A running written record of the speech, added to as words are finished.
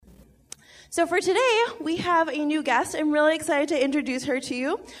So for today, we have a new guest. I'm really excited to introduce her to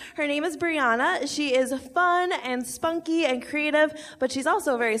you. Her name is Brianna. She is fun and spunky and creative, but she's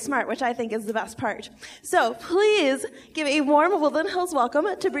also very smart, which I think is the best part. So please give a warm Woodland Hills welcome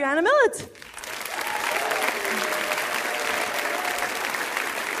to Brianna Millett.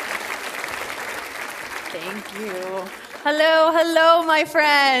 Thank you. Hello, my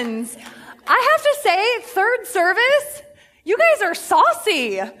friends. I have to say, third service, you guys are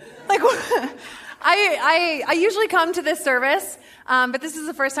saucy. Like, I usually come to this service, but this is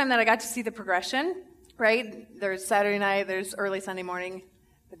the first time that I got to see the progression, right? There's Saturday night, there's early Sunday morning,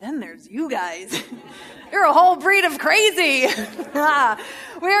 but then there's you guys. You're a whole breed of crazy. We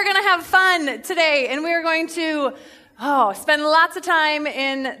are going to have fun today, and we are going to spend lots of time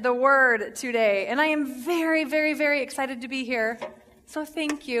in the Word today. And I am very, very, very excited to be here. So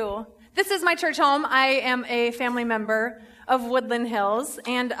thank you. This is my church home. I am a family member of Woodland Hills,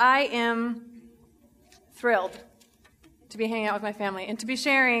 and I am thrilled to be hanging out with my family and to be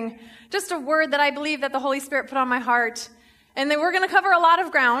sharing just a word that I believe that the Holy Spirit put on my heart. And then we're going to cover a lot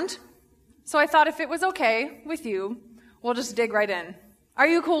of ground. So I thought if it was okay with you, we'll just dig right in. Are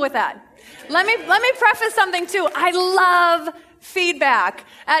you cool with that? Let me preface something too. I love feedback.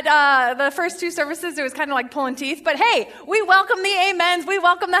 At the first two services, it was kind of like pulling teeth. But hey, we welcome the amens, we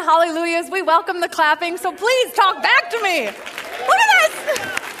welcome the hallelujahs, we welcome the clapping. So please talk back to me. Look at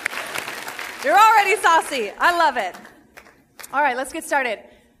this. You're already saucy. I love it. All right, let's get started.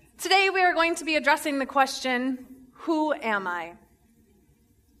 Today we are going to be addressing the question, who am I?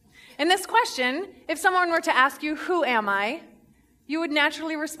 In this question, if someone were to ask you, who am I? You would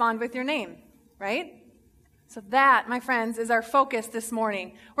naturally respond with your name, right? So that, my friends, is our focus this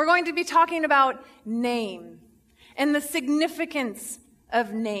morning. We're going to be talking about name and the significance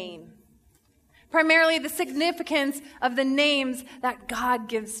of name. Primarily the significance of the names that God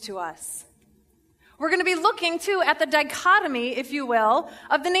gives to us. We're going to be looking, too, at the dichotomy, if you will,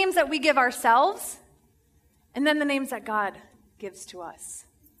 of the names that we give ourselves and then the names that God gives to us.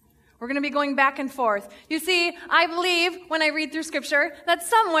 We're going to be going back and forth. You see, I believe when I read through Scripture that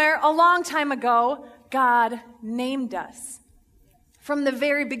somewhere a long time ago, God named us. From the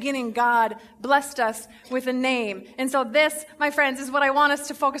very beginning, God blessed us with a name. And so this, my friends, is what I want us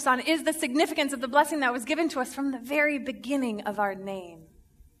to focus on, is the significance of the blessing that was given to us from the very beginning of our name.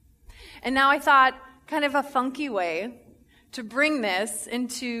 And now I thought, kind of a funky way to bring this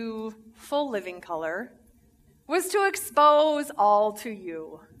into full living color was to expose all to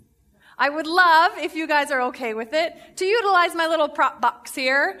you. I would love, if you guys are okay with it, to utilize my little prop box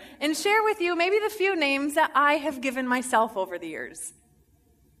here and share with you maybe the few names that I have given myself over the years.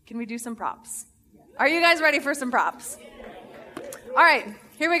 Can we do some props? Are you guys ready for some props? All right,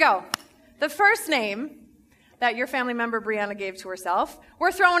 here we go. The first name that your family member Brianna gave to herself,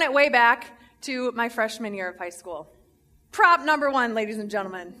 we're throwing it way back to my freshman year of high school. Prop number one, ladies and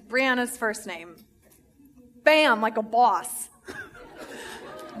gentlemen, Brianna's first name. Bam, like a boss.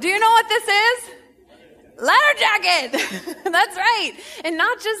 Do you know what this is? Letter jacket. That's right. And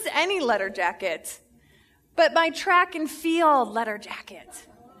not just any letter jacket, but my track and field letter jacket.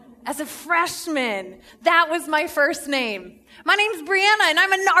 As a freshman, that was my first name. My name's Brianna, and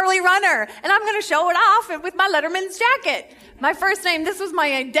I'm a gnarly runner, and I'm going to show it off with my Letterman's jacket. My first name, this was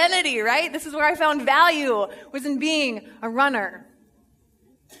my identity, right? This is where I found value, was in being a runner.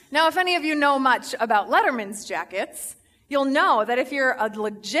 Now, if any of you know much about Letterman's jackets, you'll know that if you're a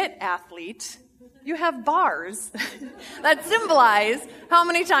legit athlete, you have bars that symbolize how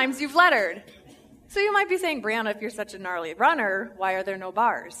many times you've lettered. So you might be saying, Brianna, if you're such a gnarly runner, why are there no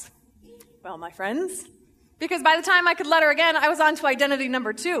bars? Well, my friends, because by the time I could letter again, I was on to identity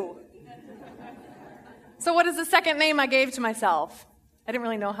number 2. So what is the second name I gave to myself? I didn't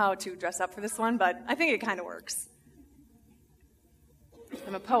really know how to dress up for this one, but I think it kind of works.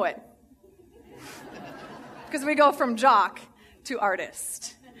 I'm a poet. Because we go from jock to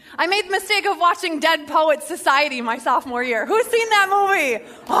artist. I made the mistake of watching Dead Poets Society my sophomore year. Who's seen that movie?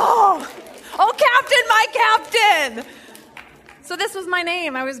 Oh, Captain, my Captain! So this was my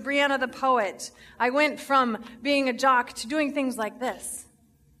name. I was Brianna the Poet. I went from being a jock to doing things like this.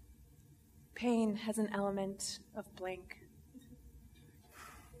 Pain has an element of blank.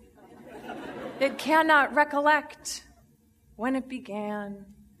 It cannot recollect when it began,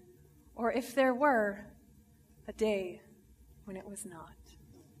 or if there were a day when it was not.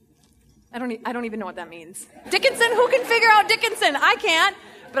 I don't even know what that means. Dickinson? Who can figure out Dickinson? I can't,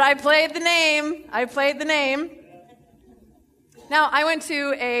 but I played the name. Now, I went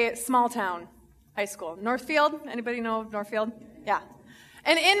to a small town high school. Northfield? Anybody know of Northfield? Yeah.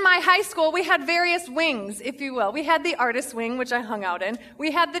 And in my high school, we had various wings, if you will. We had the artist wing, which I hung out in.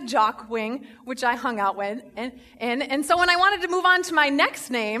 We had the jock wing, which I hung out in. And so when I wanted to move on to my next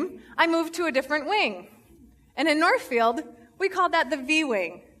name, I moved to a different wing. And in Northfield, we called that the V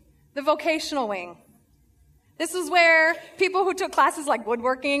wing, the vocational wing. This is where people who took classes like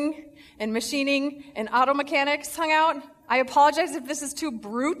woodworking and machining and auto mechanics hung out. I apologize if this is too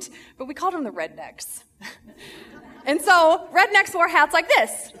brute, but we called them the rednecks. And so rednecks wore hats like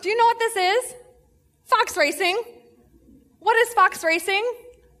this. Do you know what this is? Fox racing. What is fox racing?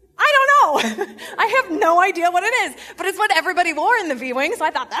 I don't know. I have no idea what it is, but it's what everybody wore in the V-Wing, so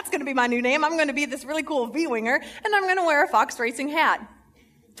I thought that's going to be my new name. I'm going to be this really cool V-Winger, and I'm going to wear a fox racing hat.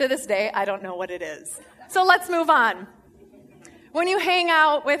 To this day, I don't know what it is. So let's move on. When you hang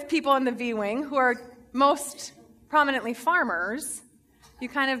out with people in the V-Wing who are most prominently farmers, you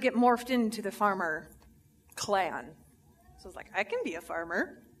kind of get morphed into the farmer clan. So it's like, I can be a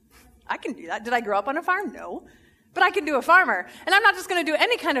farmer. I can do that. Did I grow up on a farm? No. But I can do a farmer. And I'm not just going to do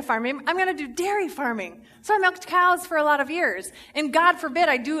any kind of farming. I'm going to do dairy farming. So I milked cows for a lot of years. And God forbid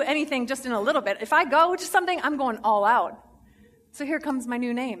I do anything just in a little bit. If I go to something, I'm going all out. So here comes my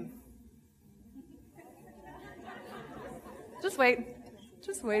new name. Just wait.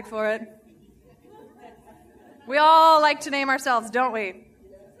 Just wait for it. We all like to name ourselves, don't we?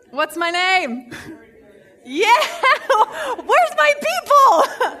 What's my name? Yeah! Where's my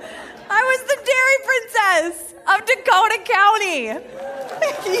people? I was the dairy princess of Dakota County.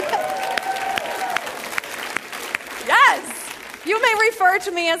 Yes! You may refer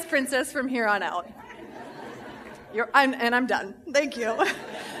to me as princess from here on out. I'm done. Thank you.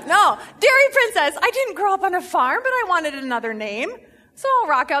 No, dairy princess. I didn't grow up on a farm, but I wanted another name. So I'll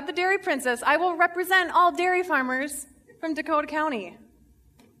rock out the dairy princess. I will represent all dairy farmers from Dakota County.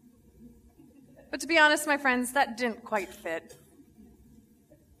 But to be honest, my friends, that didn't quite fit.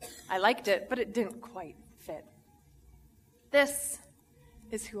 I liked it, but it didn't quite fit. This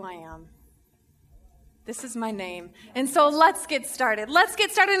is who I am. This is my name. And so let's get started. Let's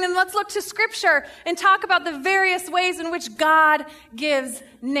get started and let's look to Scripture and talk about the various ways in which God gives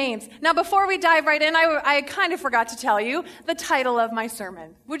names. Now, before we dive right in, I kind of forgot to tell you the title of my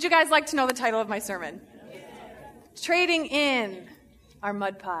sermon. Would you guys like to know the title of my sermon? Trading in our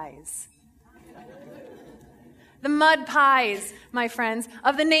mud pies. The mud pies, my friends,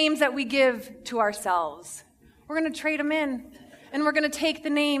 of the names that we give to ourselves. We're going to trade them in, and we're going to take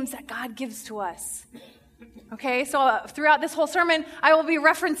the names that God gives to us. Okay, so throughout this whole sermon, I will be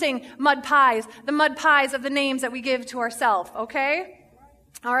referencing mud pies, the mud pies of the names that we give to ourselves, okay?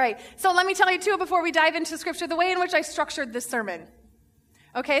 All right, so let me tell you, too, before we dive into Scripture, the way in which I structured this sermon.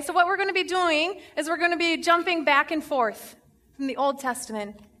 Okay, so what we're going to be doing is we're going to be jumping back and forth from the Old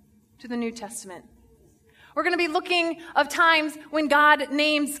Testament to the New Testament. We're going to be looking of times when God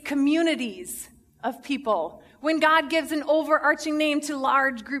names communities of people, when God gives an overarching name to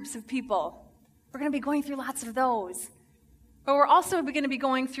large groups of people. We're going to be going through lots of those. But we're also going to be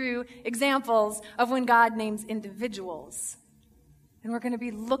going through examples of when God names individuals. And we're going to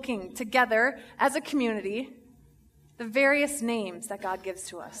be looking together as a community the various names that God gives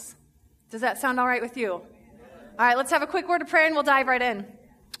to us. Does that sound all right with you? All right, let's have a quick word of prayer and we'll dive right in.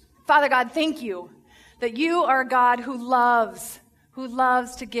 Father God, thank you that you are a God who loves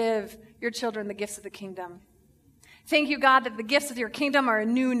to give your children the gifts of the kingdom. Thank you, God, that the gifts of your kingdom are a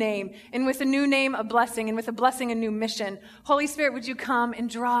new name, and with a new name, a blessing, and with a blessing, a new mission. Holy Spirit, would you come and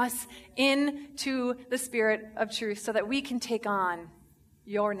draw us into the spirit of truth so that we can take on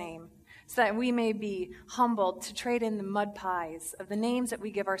your name, so that we may be humbled to trade in the mud pies of the names that we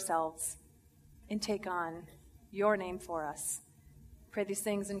give ourselves and take on your name for us. Pray these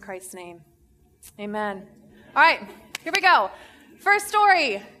things in Christ's name. Amen. All right, here we go. First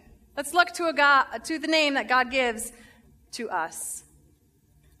story. Let's look to the name that God gives to us.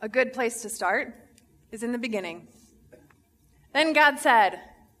 A good place to start is in the beginning. Then God said,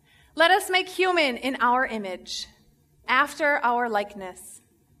 "Let us make human in our image, after our likeness.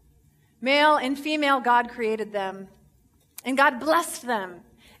 Male and female God created them, and God blessed them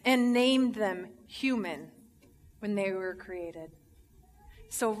and named them human when they were created."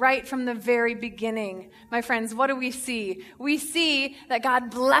 So right from the very beginning, my friends, what do we see? We see that God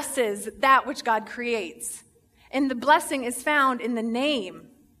blesses that which God creates. And the blessing is found in the name.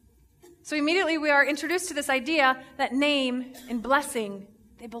 So immediately we are introduced to this idea that name and blessing,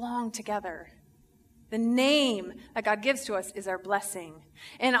 they belong together. The name that God gives to us is our blessing.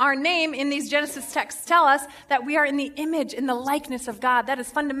 And our name in these Genesis texts tell us that we are in the image, in the likeness of God. That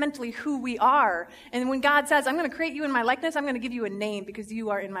is fundamentally who we are. And when God says, "I'm going to create you in my likeness, I'm going to give you a name because you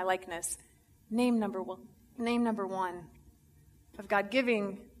are in my likeness." Name number one. of God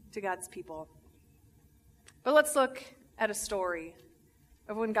giving to God's people. But let's look at a story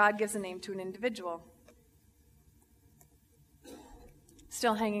of when God gives a name to an individual.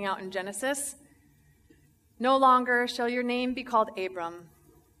 Still hanging out in Genesis. No longer shall your name be called Abram,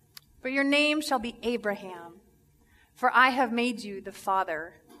 but your name shall be Abraham, for I have made you the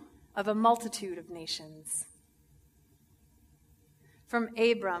father of a multitude of nations. From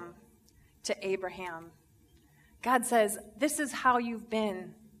Abram to Abraham, God says, this is how you've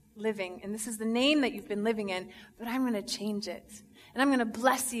been living, and this is the name that you've been living in, but I'm going to change it. And I'm going to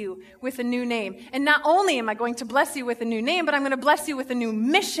bless you with a new name. And not only am I going to bless you with a new name, but I'm going to bless you with a new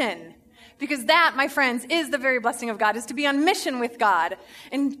mission. Because that, my friends, is the very blessing of God, is to be on mission with God.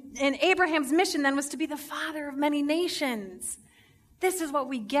 And Abraham's mission then was to be the father of many nations. This is what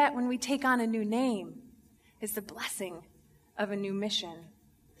we get when we take on a new name, is the blessing of a new mission.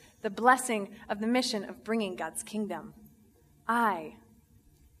 The blessing of the mission of bringing God's kingdom. I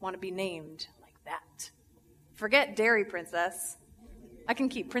want to be named like that. Forget Dairy Princess. I can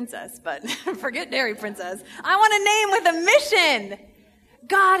keep Princess, but forget Dairy Princess. I want a name with a mission.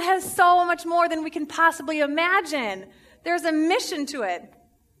 God has so much more than we can possibly imagine. There's a mission to it.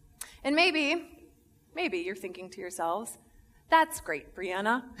 And maybe you're thinking to yourselves, that's great,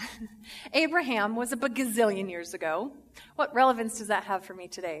 Brianna. Abraham was a gazillion years ago. What relevance does that have for me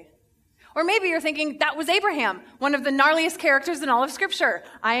today? Or maybe you're thinking, that was Abraham, one of the gnarliest characters in all of Scripture.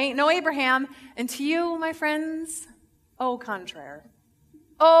 I ain't no Abraham. And to you, my friends, au contraire.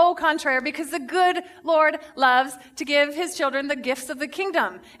 Au contraire, because the good Lord loves to give his children the gifts of the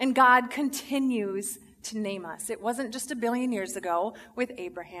kingdom. And God continues to name us. It wasn't just a billion years ago with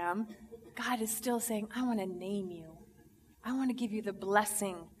Abraham. God is still saying, I want to name you. I want to give you the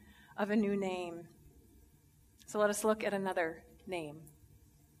blessing of a new name. So let us look at another name.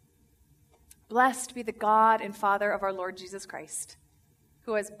 Blessed be the God and Father of our Lord Jesus Christ,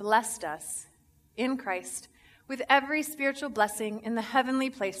 who has blessed us in Christ with every spiritual blessing in the heavenly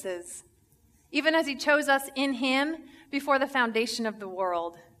places, even as he chose us in him before the foundation of the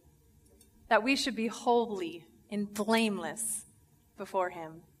world, that we should be holy and blameless before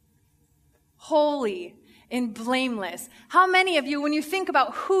him. Holy and blameless. How many of you, when you think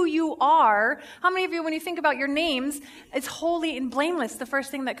about who you are, how many of you, when you think about your names, it's holy and blameless, the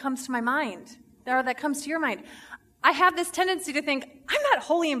first thing that comes to my mind, or that comes to your mind? I have this tendency to think, I'm not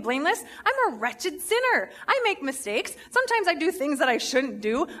holy and blameless. I'm a wretched sinner. I make mistakes. Sometimes I do things that I shouldn't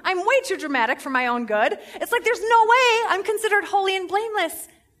do. I'm way too dramatic for my own good. It's like there's no way I'm considered holy and blameless.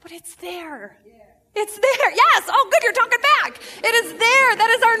 But it's there. Yeah. It's there. Yes. Oh, good. You're talking back. It is there. That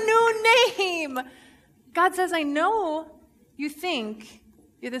is our new name. God says, I know you think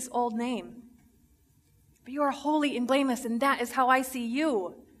you're this old name, but you are holy and blameless, and that is how I see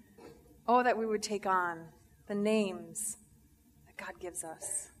you. Oh, that we would take on the names that God gives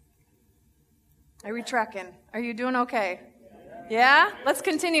us. Are we trekking? Are you doing okay? Yeah? Let's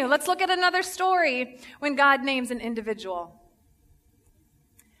continue. Let's look at another story when God names an individual.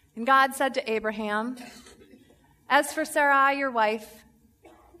 And God said to Abraham, as for Sarai, your wife,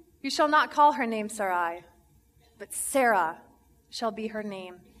 you shall not call her name Sarai, but Sarah shall be her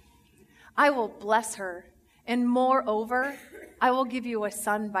name. I will bless her, and moreover, I will give you a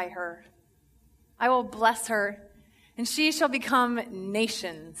son by her. I will bless her, and she shall become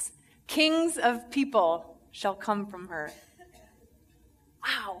nations. Kings of people shall come from her.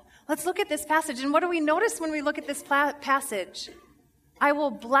 Wow. Let's look at this passage. And what do we notice when we look at this passage? I will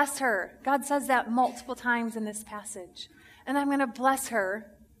bless her. God says that multiple times in this passage. And I'm going to bless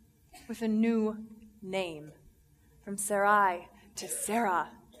her with a new name. From Sarai to Sarah.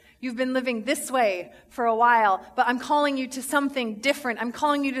 You've been living this way for a while, but I'm calling you to something different. I'm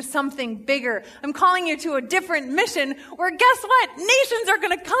calling you to something bigger. I'm calling you to a different mission where, guess what? Nations are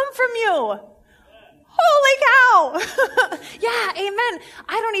going to come from you. Holy cow. Yeah, amen.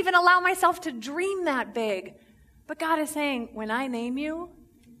 I don't even allow myself to dream that big. But God is saying, when I name you,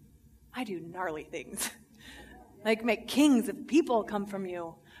 I do gnarly things. Like make kings of people come from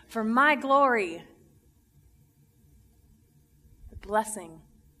you for my glory. The blessing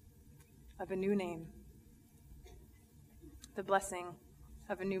of a new name. The blessing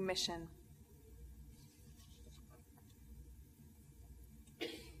of a new mission.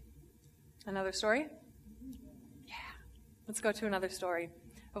 Another story? Yeah. Let's go to another story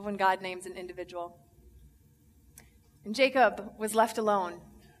of when God names an individual. And Jacob was left alone,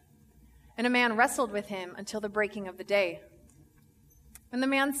 and a man wrestled with him until the breaking of the day. When the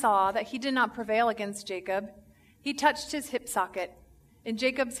man saw that he did not prevail against Jacob, he touched his hip socket, and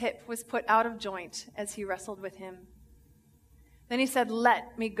Jacob's hip was put out of joint as he wrestled with him. Then he said,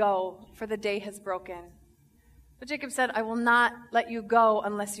 "Let me go, for the day has broken." But Jacob said, I will not let you go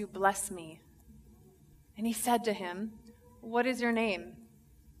unless you bless me. And he said to him, what is your name?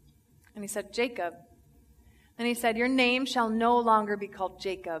 And he said, Jacob. And he said, your name shall no longer be called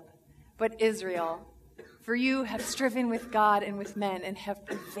Jacob, but Israel. For you have striven with God and with men and have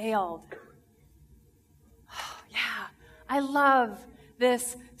prevailed. Yeah, I love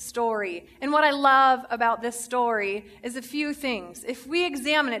this story. And what I love about this story is a few things. If we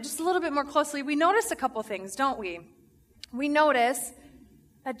examine it just a little bit more closely, we notice a couple things, don't we? We notice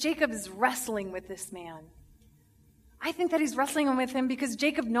that Jacob is wrestling with this man. I think that he's wrestling with him because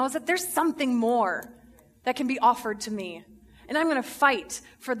Jacob knows that there's something more that can be offered to me. And I'm going to fight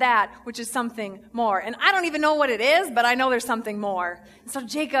for that which is something more. And I don't even know what it is, but I know there's something more. And so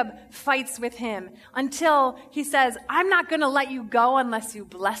Jacob fights with him until he says, I'm not going to let you go unless you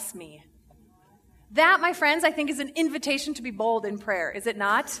bless me. That, my friends, I think is an invitation to be bold in prayer, is it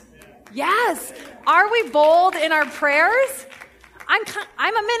not? Yes. Are we bold in our prayers? I'm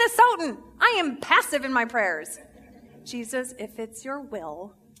a Minnesotan. I am passive in my prayers. Jesus, if it's your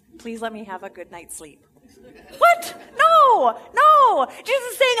will, please let me have a good night's sleep. What? No.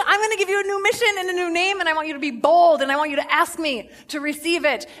 Jesus is saying, I'm going to give you a new mission and a new name, and I want you to be bold, and I want you to ask me to receive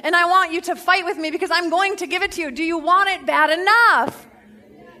it, and I want you to fight with me because I'm going to give it to you. Do you want it bad enough?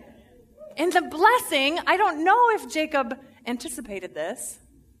 And the blessing, I don't know if Jacob anticipated this,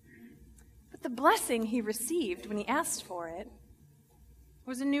 but the blessing he received when he asked for it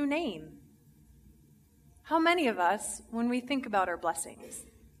was a new name. How many of us, when we think about our blessings,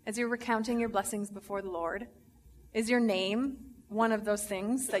 as you're recounting your blessings before the Lord, is your name one of those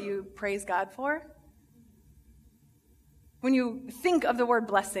things that you praise God for? When you think of the word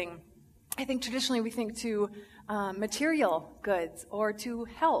blessing, I think traditionally we think to material goods or to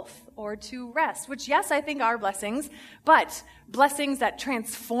health or to rest, which, yes, I think are blessings, but blessings that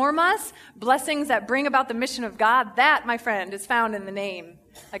transform us, blessings that bring about the mission of God, that, my friend, is found in the name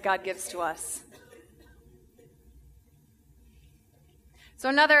that God gives to us. So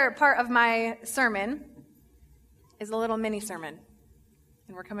another part of my sermon is a little mini sermon.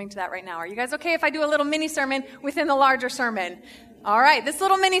 And we're coming to that right now. Are you guys okay if I do a little mini sermon within the larger sermon? All right, this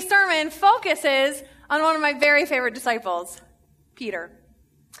little mini sermon focuses on one of my very favorite disciples, Peter.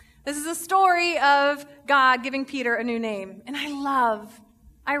 This is a story of God giving Peter a new name. And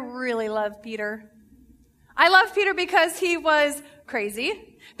I really love Peter. I love Peter because he was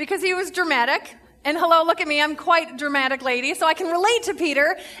crazy, because he was dramatic. And hello, look at me, I'm quite a dramatic lady, so I can relate to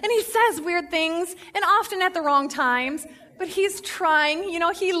Peter. And he says weird things, and often at the wrong times. But he's trying,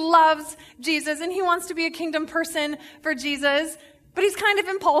 he loves Jesus, and he wants to be a kingdom person for Jesus. But he's kind of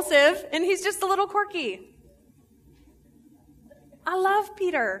impulsive, and he's just a little quirky. I love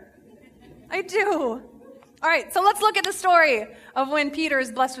Peter. I do. All right, so let's look at the story of when Peter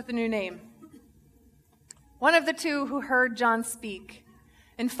is blessed with a new name. One of the two who heard John speak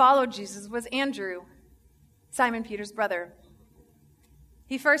and followed Jesus was Andrew, Simon Peter's brother.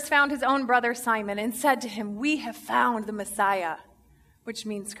 He first found his own brother Simon and said to him, "We have found the Messiah," which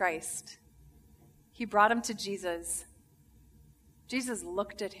means Christ. He brought him to Jesus. Jesus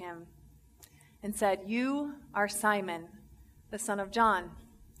looked at him and said, "You are Simon, the son of John.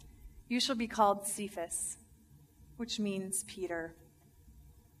 You shall be called Cephas," which means Peter.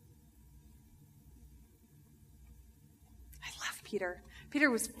 I love Peter. Peter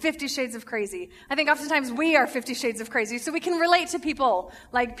was 50 shades of crazy. I think oftentimes we are 50 shades of crazy, so we can relate to people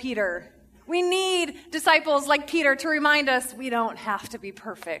like Peter. We need disciples like Peter to remind us we don't have to be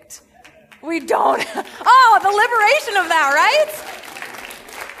perfect. We don't. Oh, the liberation of that,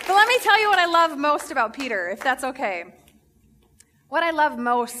 right? But let me tell you what I love most about Peter, if that's okay. What I love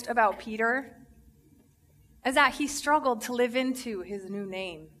most about Peter is that he struggled to live into his new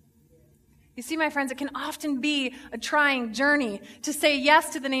name. You see, my friends, it can often be a trying journey to say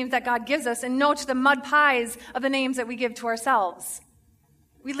yes to the names that God gives us and no to the mud pies of the names that we give to ourselves.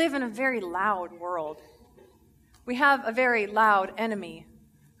 We live in a very loud world. We have a very loud enemy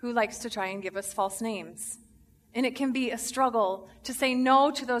who likes to try and give us false names. And it can be a struggle to say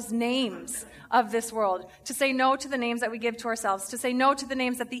no to those names of this world, to say no to the names that we give to ourselves, to say no to the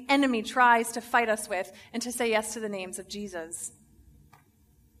names that the enemy tries to fight us with, and to say yes to the names of Jesus.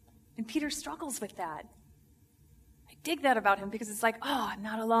 And Peter struggles with that. I dig that about him because it's like, oh, I'm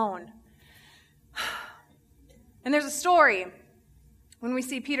not alone. And there's a story when we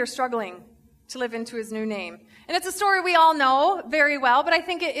see Peter struggling to live into his new name. And it's a story we all know very well, but I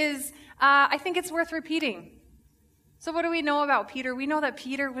think it's worth repeating. So what do we know about Peter? We know that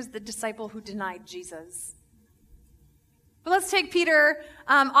Peter was the disciple who denied Jesus. But let's take Peter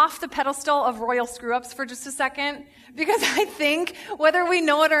off the pedestal of royal screw-ups for just a second, because I think, whether we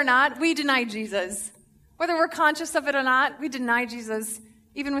know it or not, we deny Jesus. Whether we're conscious of it or not, we deny Jesus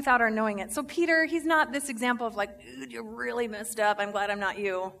even without our knowing it. So Peter, he's not this example of like, dude, you're really messed up. I'm glad I'm not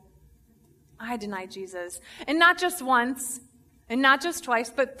you. I deny Jesus. And not just once, and not just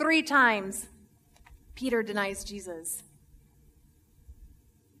twice, but 3 times, Peter denies Jesus.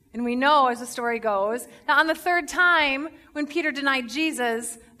 And we know, as the story goes, that on the 3rd time, when Peter denied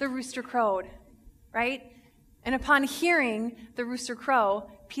Jesus, the rooster crowed, right? And upon hearing the rooster crow,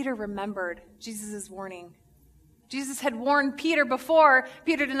 Peter remembered Jesus' warning. Jesus had warned Peter before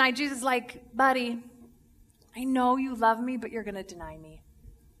Peter denied Jesus, like, buddy, I know you love me, but you're going to deny me.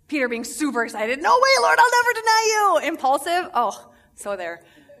 Peter being super excited, no way, Lord, I'll never deny you. Impulsive, oh, so there.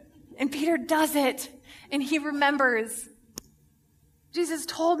 And Peter does it, and he remembers, Jesus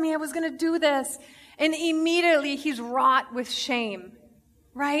told me I was going to do this. And immediately he's wrought with shame,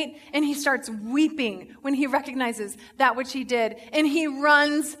 right? And he starts weeping when he recognizes that which he did. And he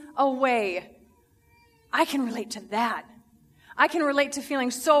runs away. I can relate to that. I can relate to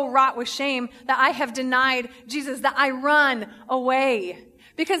feeling so wrought with shame that I have denied Jesus, that I run away.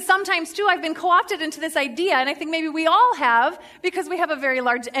 Because sometimes, too, I've been co-opted into this idea, and I think maybe we all have, because we have a very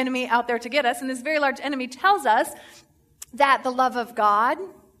large enemy out there to get us, and this very large enemy tells us that the love of God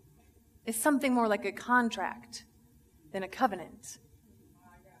is something more like a contract than a covenant.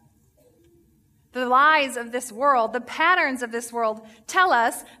 The lies of this world, the patterns of this world tell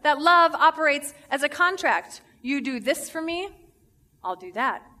us that love operates as a contract. You do this for me, I'll do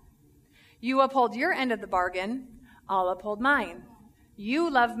that. You uphold your end of the bargain, I'll uphold mine. You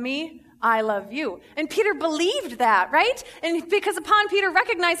love me, I love you. And Peter believed that, right? And because upon Peter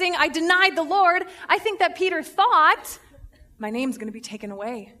recognizing I denied the Lord, I think that Peter thought, my name's going to be taken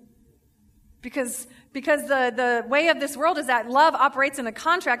away. Because the way of this world is that love operates in a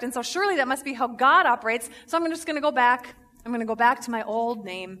contract, and so surely that must be how God operates. So I'm just going to go back. I'm going to go back to my old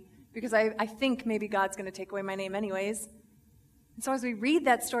name, because I think maybe God's going to take away my name anyways. And so as we read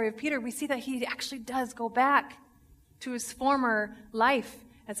that story of Peter, we see that he actually does go back to his former life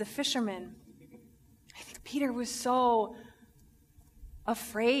as a fisherman. I think Peter was so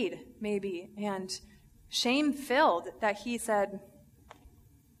afraid, maybe, and shame-filled that he said,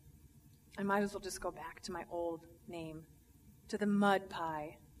 I might as well just go back to my old name, to the mud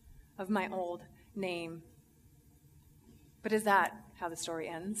pie of my old name. But is that how the story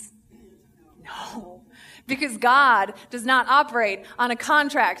ends? No, because God does not operate on a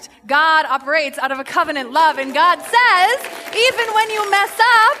contract. God operates out of a covenant love, and God says, even when you mess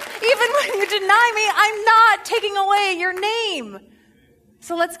up, even when you deny me, I'm not taking away your name.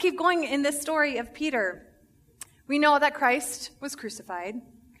 So let's keep going in this story of Peter. We know that Christ was crucified.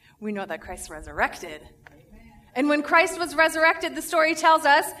 We know that Christ resurrected. And when Christ was resurrected, the story tells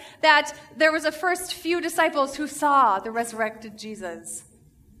us that there was a first few disciples who saw the resurrected Jesus.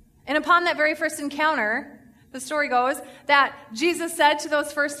 And upon that very first encounter, the story goes that Jesus said to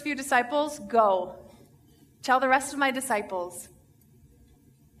those first few disciples, go, tell the rest of my disciples,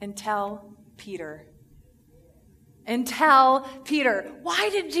 and tell Peter. And tell Peter. Why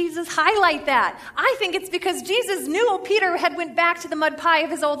did Jesus highlight that? I think it's because Jesus knew Peter had went back to the mud pie of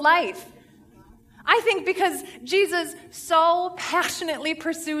his old life. I think because Jesus so passionately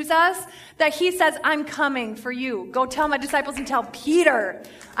pursues us that he says, I'm coming for you. Go tell my disciples and tell Peter.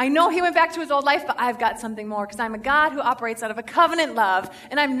 I know he went back to his old life, but I've got something more because I'm a God who operates out of a covenant love,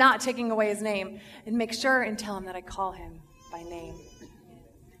 and I'm not taking away his name. And make sure and tell him that I call him by name.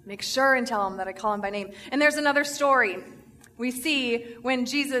 Make sure and tell him that I call him by name. And there's another story we see when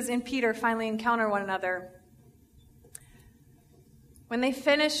Jesus and Peter finally encounter one another. When they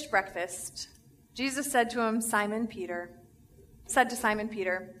finished breakfast, Jesus said to Simon Peter,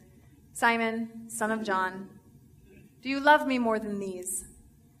 Simon, son of John, do you love me more than these?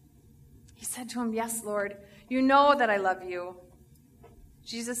 He said to him, yes, Lord, you know that I love you.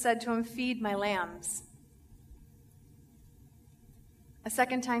 Jesus said to him, feed my lambs. A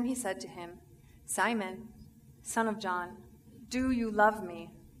second time he said to him, Simon, son of John, do you love me?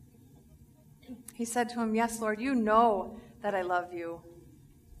 He said to him, yes, Lord, you know that I love you.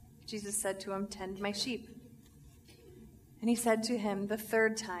 Jesus said to him, tend my sheep. And he said to him the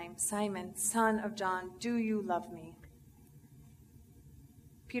third time, Simon, son of John, do you love me?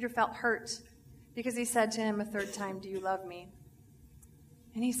 Peter felt hurt because he said to him a third time, do you love me?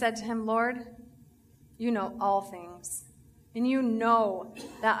 And he said to him, Lord, you know all things, and you know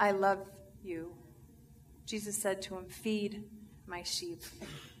that I love you. Jesus said to him, feed my sheep.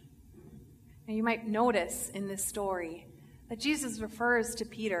 And you might notice in this story that Jesus refers to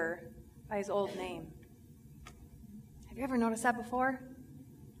Peter by his old name. Have you ever noticed that before?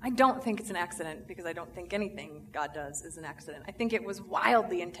 I don't think it's an accident, because I don't think anything God does is an accident. I think it was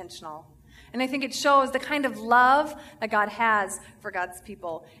wildly intentional. And I think it shows the kind of love that God has for God's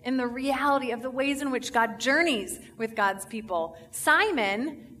people and the reality of the ways in which God journeys with God's people.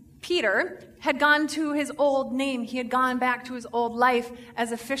 Simon, Peter, had gone to his old name. He had gone back to his old life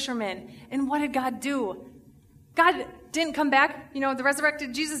as a fisherman. And what did God do? God didn't come back. The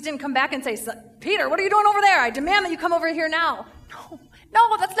resurrected Jesus didn't come back and say, Peter, what are you doing over there? I demand that you come over here now.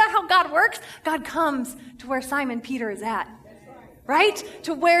 No, that's not how God works. God comes to where Simon Peter is at. Right?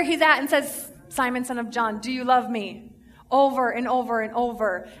 To where he's at and says, Simon, son of John, do you love me? Over and over and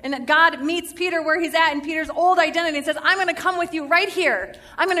over. And that God meets Peter where he's at in Peter's old identity and says, I'm going to come with you right here.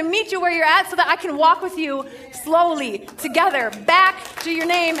 I'm going to meet you where you're at so that I can walk with you slowly together back to your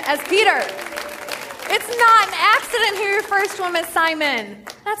name as Peter. It's not an accident he refers to him as Simon.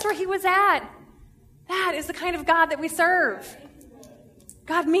 That's where he was at. That is the kind of God that we serve.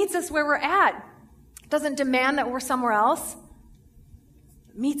 God meets us where we're at. Doesn't demand that we're somewhere else.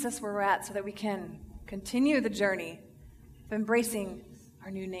 Meets us where we're at so that we can continue the journey of embracing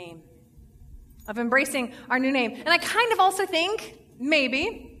our new name. And I kind of also think,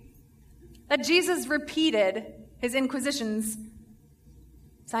 maybe, that Jesus repeated his inquisitions,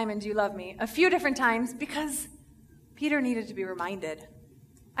 Simon, do you love me, a few different times because Peter needed to be reminded.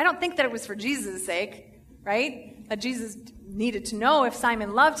 I don't think that it was for Jesus' sake, right? That Jesus needed to know if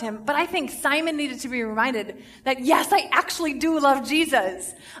Simon loved him, but I think Simon needed to be reminded that, yes, I actually do love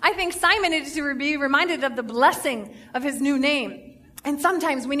Jesus. I think Simon needed to be reminded of the blessing of his new name. And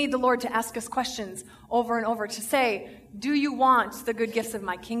sometimes we need the Lord to ask us questions over and over to say, do you want the good gifts of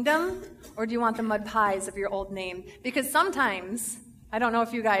my kingdom, or do you want the mud pies of your old name? Because sometimes, I don't know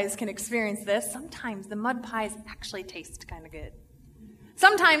if you guys can experience this, sometimes the mud pies actually taste kind of good.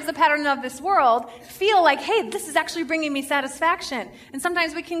 Sometimes the pattern of this world feel like, hey, this is actually bringing me satisfaction. And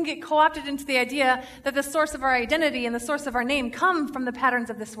sometimes we can get co-opted into the idea that the source of our identity and the source of our name come from the patterns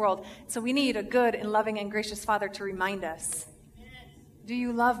of this world. So we need a good and loving and gracious Father to remind us. Do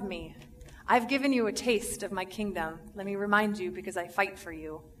you love me? I've given you a taste of my kingdom. Let me remind you because I fight for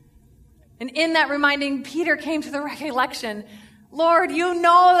you. And in that reminding, Peter came to the recollection, Lord, you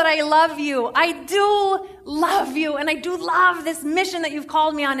know that I love you. I do love you, and I do love this mission that you've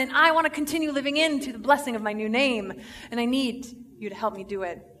called me on, and I want to continue living into the blessing of my new name, and I need you to help me do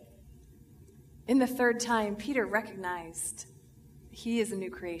it. In the third time, Peter recognized he is a new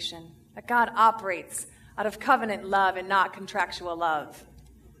creation, that God operates out of covenant love and not contractual love.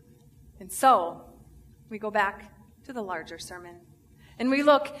 And so, we go back to the larger sermon, and we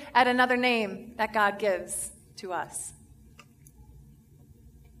look at another name that God gives to us.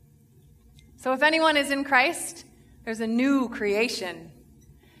 So if anyone is in Christ, there's a new creation.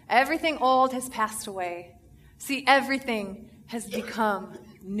 Everything old has passed away. See, everything has become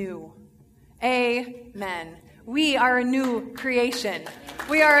new. Amen. We are a new creation.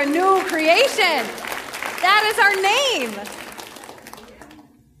 We are a new creation. That is our name.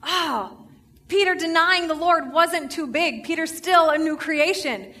 Peter denying the Lord wasn't too big. Peter's still a new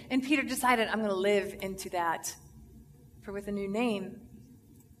creation. And Peter decided, I'm going to live into that. For with a new name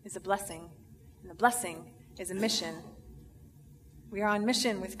is a blessing. And the blessing is a mission. We are on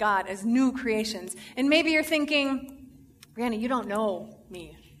mission with God as new creations. And maybe you're thinking, Brianna, you don't know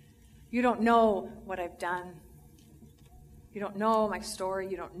me. You don't know what I've done. You don't know my story.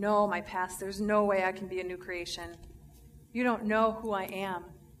 You don't know my past. There's no way I can be a new creation. You don't know who I am.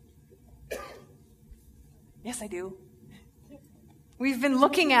 Yes, I do. We've been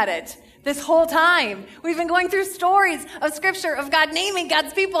looking at it this whole time. We've been going through stories of Scripture of God naming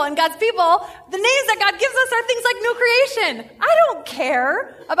God's people, and God's people, the names that God gives us are things like new creation. I don't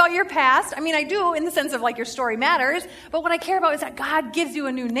care about your past. I mean, I do in the sense of like your story matters, but what I care about is that God gives you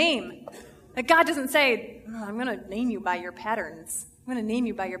a new name. That God doesn't say, I'm going to name you by your patterns. I'm going to name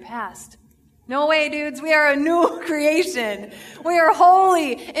you by your past. No way, dudes. We are a new creation. We are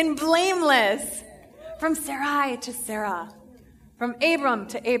holy and blameless. From Sarai to Sarah. From Abram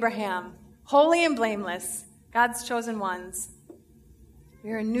to Abraham, holy and blameless, God's chosen ones. We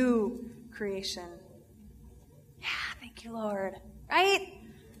are a new creation. Yeah, thank you, Lord. Right?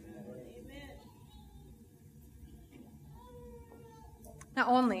 Amen. Not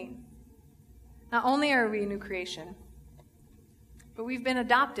only are we a new creation, but we've been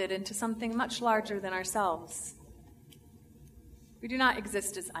adopted into something much larger than ourselves. We do not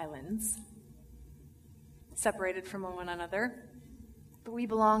exist as islands, separated from one another. But we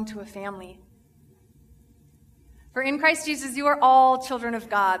belong to a family. For in Christ Jesus, you are all children of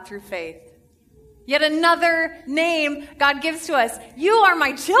God through faith. Yet another name God gives to us. You are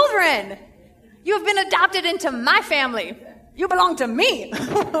my children. You have been adopted into my family. You belong to me.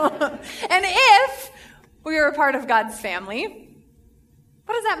 And if we are a part of God's family,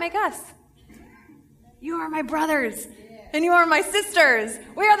 what does that make us? You are my brothers, and you are my sisters.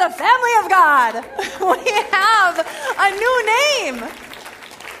 We are the family of God. We have a new name.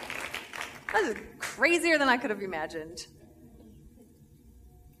 That is crazier than I could have imagined.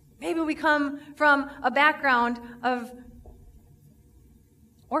 Maybe we come from a background of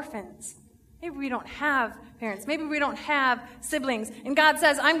orphans. Maybe we don't have parents. Maybe we don't have siblings. And God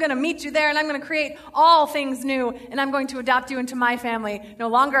says, I'm going to meet you there, and I'm going to create all things new, and I'm going to adopt you into my family. No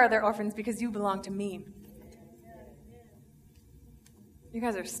longer are there orphans because you belong to me. You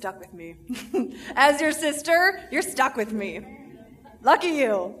guys are stuck with me. As your sister, you're stuck with me. Lucky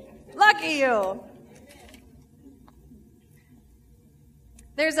you. Lucky you.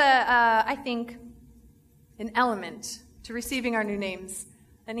 There's I think, an element to receiving our new names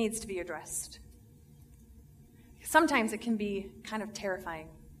that needs to be addressed. Sometimes it can be kind of terrifying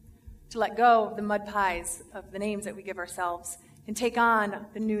to let go of the mud pies of the names that we give ourselves and take on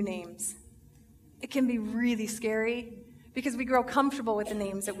the new names. It can be really scary because we grow comfortable with the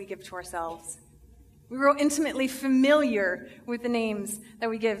names that we give to ourselves. We grow intimately familiar with the names that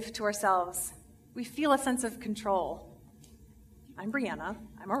we give to ourselves. We feel a sense of control. I'm Brianna.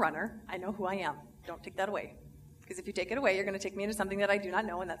 I'm a runner. I know who I am. Don't take that away. Because if you take it away, you're going to take me into something that I do not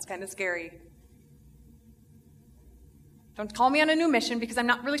know, and that's kind of scary. Don't call me on a new mission because I'm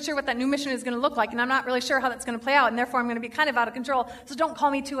not really sure what that new mission is going to look like, and I'm not really sure how that's going to play out, and therefore I'm going to be kind of out of control, so don't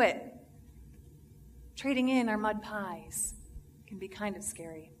call me to it. Trading in our mud pies can be kind of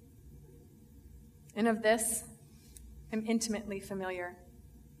scary. And of this, I'm intimately familiar.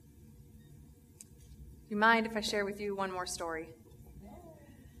 Do you mind if I share with you one more story?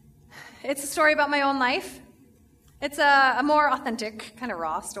 It's a story about my own life. It's a more authentic, kind of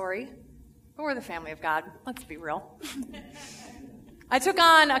raw story. But we're the family of God. Let's be real. I took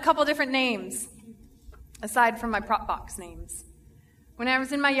on a couple different names, aside from my prop box names. When I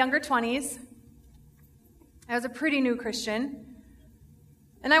was in my younger 20s, I was a pretty new Christian,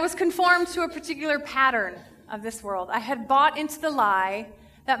 and I was conformed to a particular pattern of this world. I had bought into the lie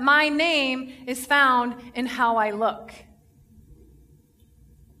that my name is found in how I look.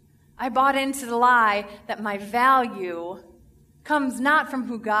 I bought into the lie that my value comes not from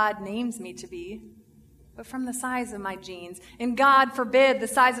who God names me to be, but from the size of my jeans. And God forbid the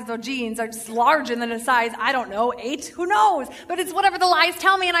size of those jeans are just larger than a size, 8, who knows? But it's whatever the lies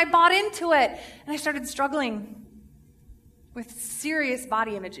tell me, and I bought into it. And I started struggling with serious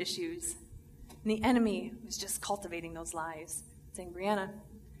body image issues. And the enemy was just cultivating those lies, saying, Brianna,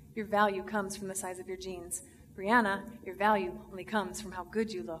 your value comes from the size of your jeans. Brianna, your value only comes from how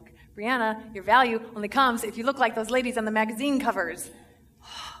good you look. Brianna, your value only comes if you look like those ladies on the magazine covers.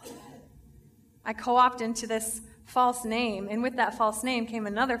 I co-opted into this false name, and with that false name came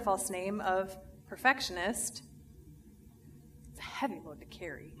another false name of perfectionist. It's a heavy load to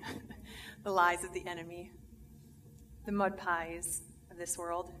carry. The lies of the enemy, the mud pies of this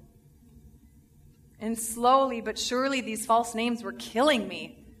world. And slowly but surely these false names were killing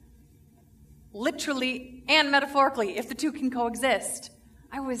me. Literally and metaphorically, if the two can coexist.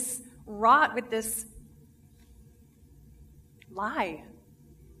 I was wrought with this lie,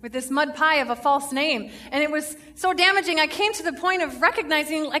 with this mud pie of a false name. And it was so damaging, I came to the point of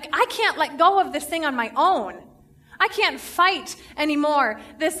recognizing, I can't let go of this thing on my own. I can't fight anymore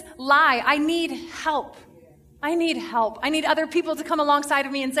this lie. I need help. I need help. I need other people to come alongside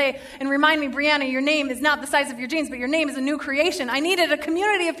of me and say, and remind me, Brianna, your name is not the size of your jeans, but your name is a new creation. I needed a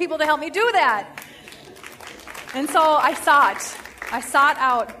community of people to help me do that. And so I sought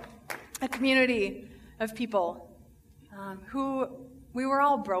out a community of people who, we were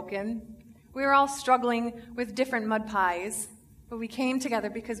all broken. We were all struggling with different mud pies, but we came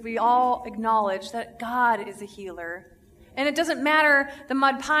together because we all acknowledged that God is a healer. And it doesn't matter the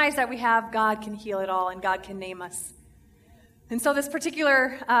mud pies that we have, God can heal it all, and God can name us. And so this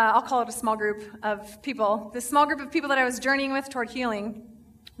particular, I'll call it a small group of people, this small group of people that I was journeying with toward healing,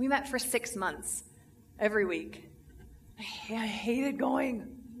 we met for 6 months, every week. I hated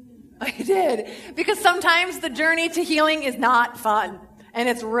going. I did. Because sometimes the journey to healing is not fun, and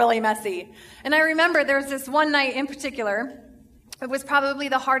it's really messy. And I remember there was this one night in particular, it was probably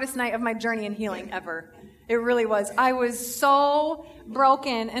the hardest night of my journey in healing ever. It really was. I was so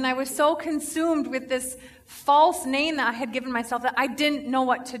broken, and I was so consumed with this false name that I had given myself that I didn't know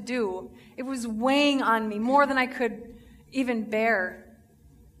what to do. It was weighing on me more than I could even bear.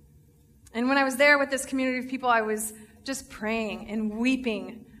 And when I was there with this community of people, I was just praying and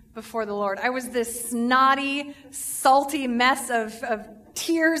weeping before the Lord. I was this snotty, salty mess of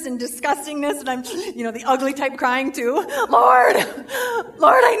tears and disgustingness, and I'm, the ugly type crying too. Lord,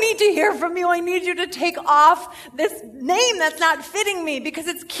 I need to hear from you. I need you to take off this name that's not fitting me because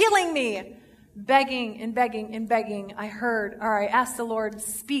it's killing me. begging and begging and begging, I asked the Lord,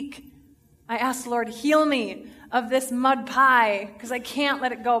 speak. I asked the Lord, heal me of this mud pie, because I can't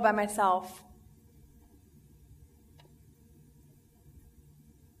let it go by myself.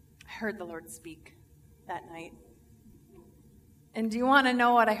 I heard the Lord speak that night. And do you want to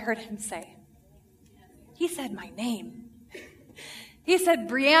know what I heard him say? He said my name. He said,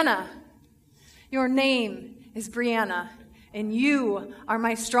 Brianna, your name is Brianna, and you are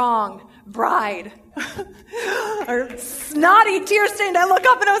my strong bride. Or snotty, tear-stained, I look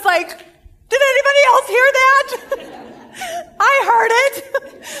up and I was like, did anybody else hear that? I heard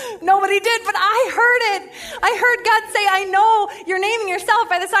it. Nobody did, but I heard it. I heard God say, I know you're naming yourself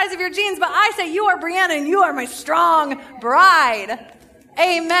by the size of your jeans, but I say you are Brianna and you are my strong bride.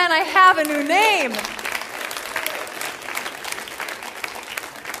 Amen. I have a new name.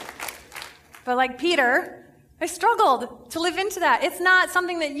 But like Peter, I struggled to live into that. It's not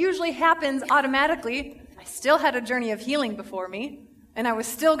something that usually happens automatically. I still had a journey of healing before me, and I was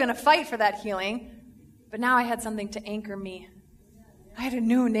still going to fight for that healing. But now I had something to anchor me. I had a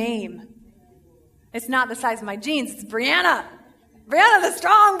new name. It's not the size of my jeans. It's Brianna. Brianna, the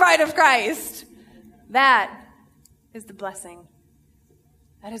strong bride of Christ. That is the blessing.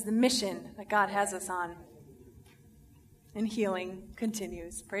 That is the mission that God has us on. And healing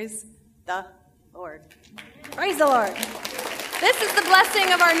continues. Praise the Lord. Praise the Lord. This is the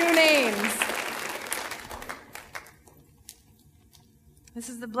blessing of our new names. This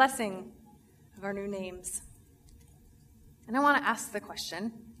is the blessing of our new names. And I want to ask the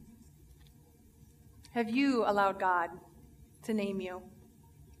question, have you allowed God to name you?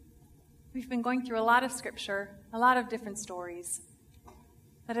 We've been going through a lot of scripture, a lot of different stories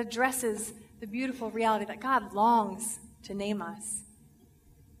that addresses the beautiful reality that God longs to name us.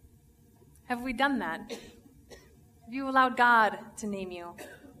 Have we done that? Have you allowed God to name you?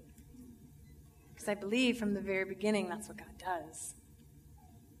 Because I believe from the very beginning that's what God does.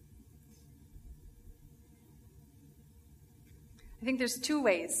 I think there's two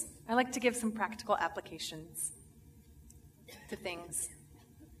ways. I like to give some practical applications to things.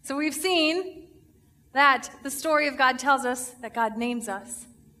 So we've seen that the story of God tells us that God names us.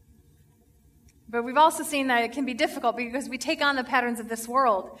 But we've also seen that it can be difficult because we take on the patterns of this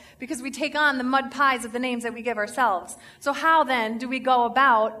world, because we take on the mud pies of the names that we give ourselves. So how then do we go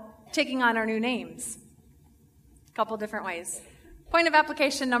about taking on our new names? A couple different ways. Point of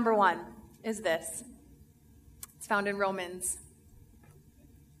application number 1 is this. It's found in Romans.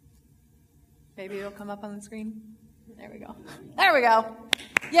 Maybe it'll come up on the screen. There we go. There we go.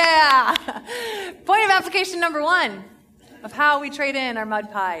 Yeah. Point of application number 1 of how we trade in our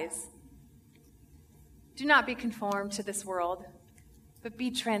mud pies. Do not be conformed to this world, but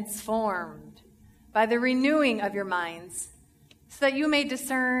be transformed by the renewing of your minds, so that you may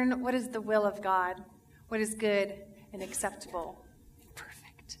discern what is the will of God, what is good and acceptable,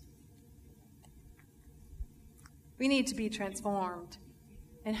 perfect. We need to be transformed.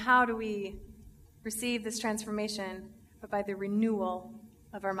 And how do we receive this transformation? But by the renewal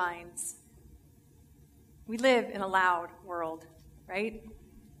of our minds. We live in a loud world, right?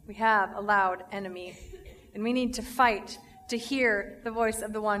 We have a loud enemy, and we need to fight to hear the voice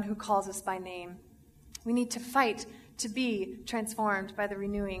of the one who calls us by name. We need to fight to be transformed by the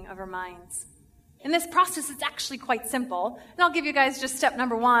renewing of our minds. In this process, it's actually quite simple, and I'll give you guys just step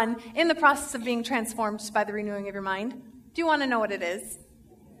number 1 in the process of being transformed by the renewing of your mind. Do you want to know what it is?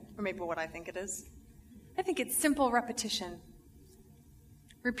 Or maybe what I think it is? I think it's simple repetition.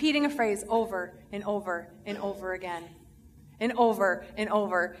 Repeating a phrase over and over and over again. And over and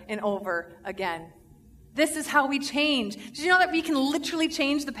over and over again. This is how we change. Did you know that we can literally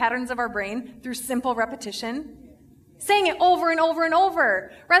change the patterns of our brain through simple repetition? Saying it over and over and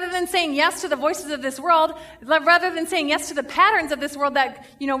over. Rather than saying yes to the voices of this world, rather than saying yes to the patterns of this world that,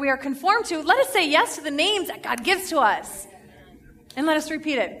 we are conformed to, let us say yes to the names that God gives to us. And let us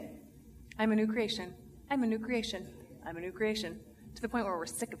repeat it. I'm a new creation. I'm a new creation. I'm a new creation. To the point where we're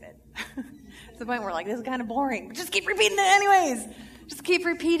sick of it. To the point where we're like, this is kind of boring. Just keep repeating it anyways. Just keep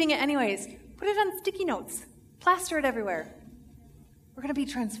repeating it anyways. Put it on sticky notes. Plaster it everywhere. We're going to be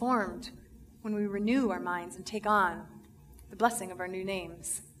transformed when we renew our minds and take on the blessing of our new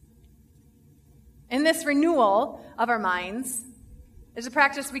names. In this renewal of our minds is a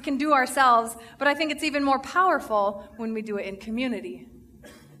practice we can do ourselves, but I think it's even more powerful when we do it in community.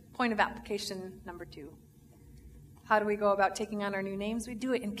 Point of application number 2. How do we go about taking on our new names? We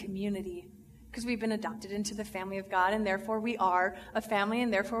do it in community, because we've been adopted into the family of God, and therefore we are a family,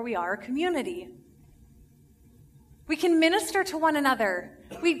 and therefore we are a community. We can minister to one another.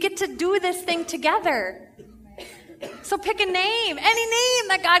 We get to do this thing together. So pick a name, any name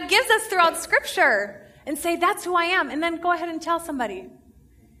that God gives us throughout Scripture, and say, that's who I am. And then go ahead and tell somebody.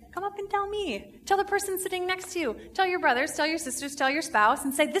 Come up and tell me. Tell the person sitting next to you. Tell your brothers, tell your sisters, tell your spouse,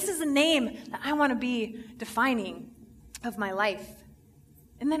 and say, this is a name that I want to be defining of my life.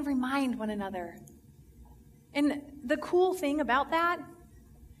 And then remind one another. And the cool thing about that,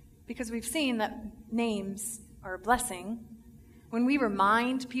 because we've seen that names are a blessing, when we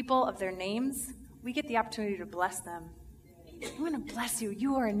remind people of their names, we get the opportunity to bless them. I want to bless you.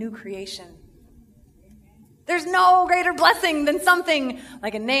 You are a new creation. There's no greater blessing than something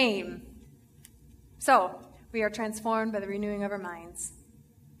like a name. So, we are transformed by the renewing of our minds.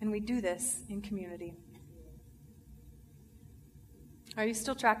 And we do this in community. Are you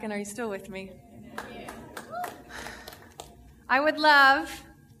still tracking? Are you still with me? I would love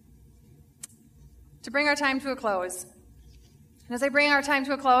to bring our time to a close. And as I bring our time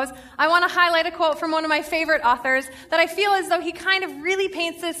to a close, I want to highlight a quote from one of my favorite authors that I feel as though he kind of really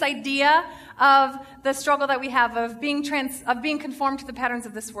paints this idea of the struggle that we have of being conformed to the patterns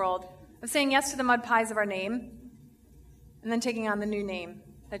of this world, of saying yes to the mud pies of our name, and then taking on the new name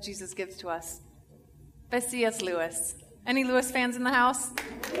that Jesus gives to us. By C.S. Lewis. Any Lewis fans in the house?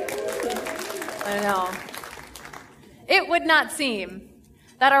 I know. It would not seem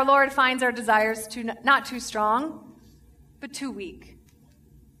that our Lord finds our desires not too strong, but too weak.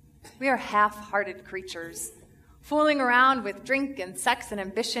 We are half-hearted creatures, fooling around with drink and sex and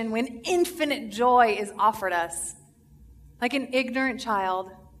ambition when infinite joy is offered us, like an ignorant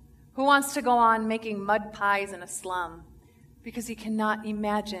child who wants to go on making mud pies in a slum because he cannot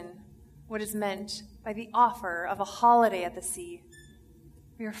imagine what is meant by the offer of a holiday at the sea.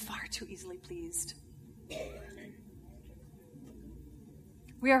 We are far too easily pleased.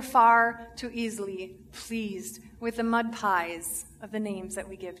 We are far too easily pleased with the mud pies of the names that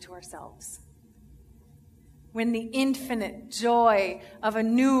we give to ourselves. When the infinite joy of a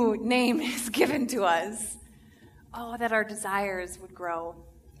new name is given to us, oh, that our desires would grow,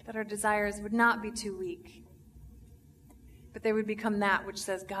 that our desires would not be too weak, but they would become that which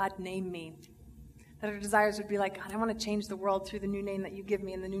says, God, name me. That our desires would be like, God, I want to change the world through the new name that you give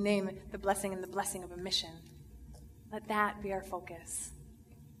me, and the new name, the blessing and the blessing of a mission. Let that be our focus.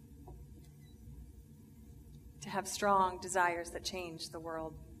 To have strong desires that change the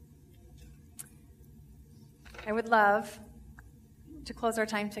world. I would love to close our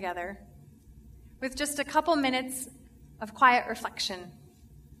time together with just a couple minutes of quiet reflection.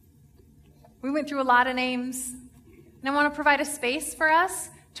 We went through a lot of names, and I want to provide a space for us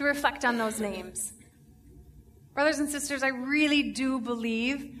to reflect on those names. Brothers and sisters, I really do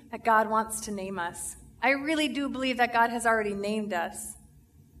believe that God wants to name us. I really do believe that God has already named us.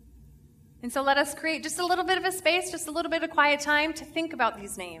 And so let us create just a little bit of a space, just a little bit of quiet time to think about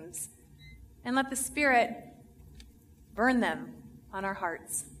these names. And let the Spirit burn them on our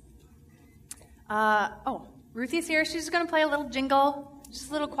hearts. Ruthie's here. She's just going to play a little jingle,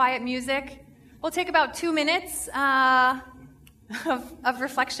 just a little quiet music. We'll take about 2 minutes of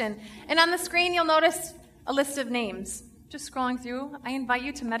reflection. And on the screen, you'll notice a list of names. Just scrolling through, I invite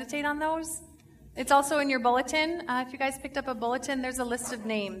you to meditate on those. It's also in your bulletin. If you guys picked up a bulletin, there's a list of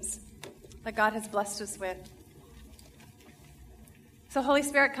names that God has blessed us with. So Holy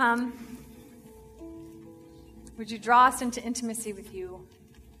Spirit, come. Would you draw us into intimacy with you?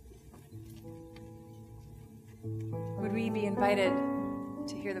 Would we be invited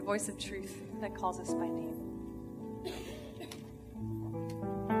to hear the voice of truth that calls us by name?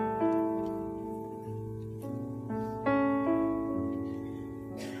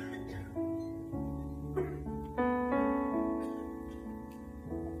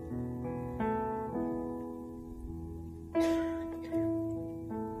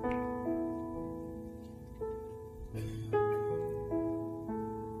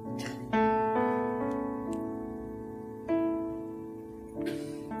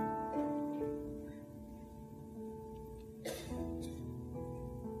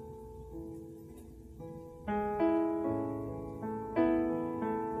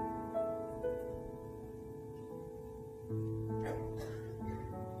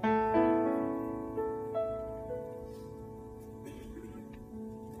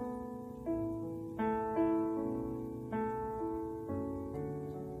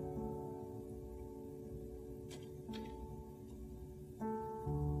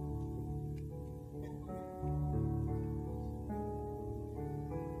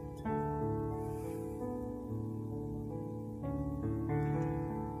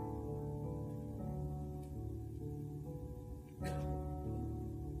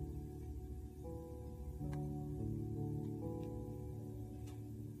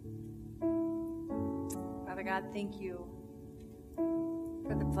 Father God, thank you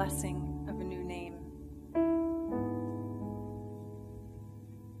for the blessing of a new name.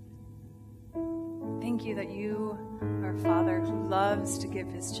 Thank you that you are a Father who loves to give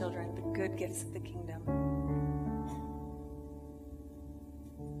his children the good gifts of the kingdom.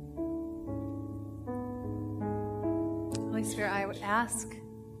 Holy Spirit, I would ask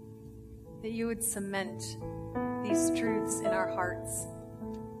that you would cement these truths in our hearts.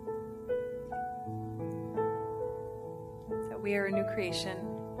 That we are a new creation.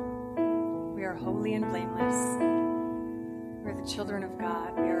 We are holy and blameless. We are the children of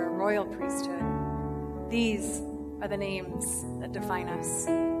God. We are a royal priesthood. These are the names that define us.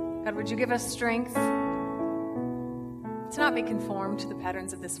 God, would you give us strength to not be conformed to the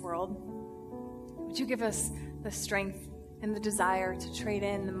patterns of this world? Would you give us the strength and the desire to trade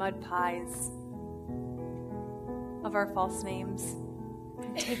in the mud pies of our false names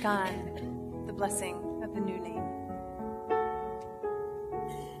and take on the blessing of the new name?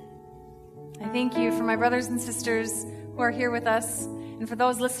 I thank you for my brothers and sisters who are here with us, and for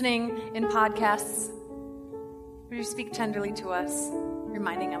those listening in podcasts. Would you speak tenderly to us,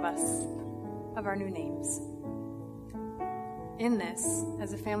 reminding of us of our new names? In this,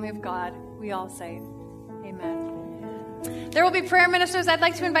 as a family of God, we all say, amen. There will be prayer ministers. I'd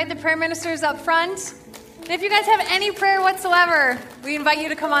like to invite the prayer ministers up front. And if you guys have any prayer whatsoever, we invite you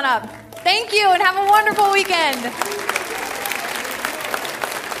to come on up. Thank you, and have a wonderful weekend.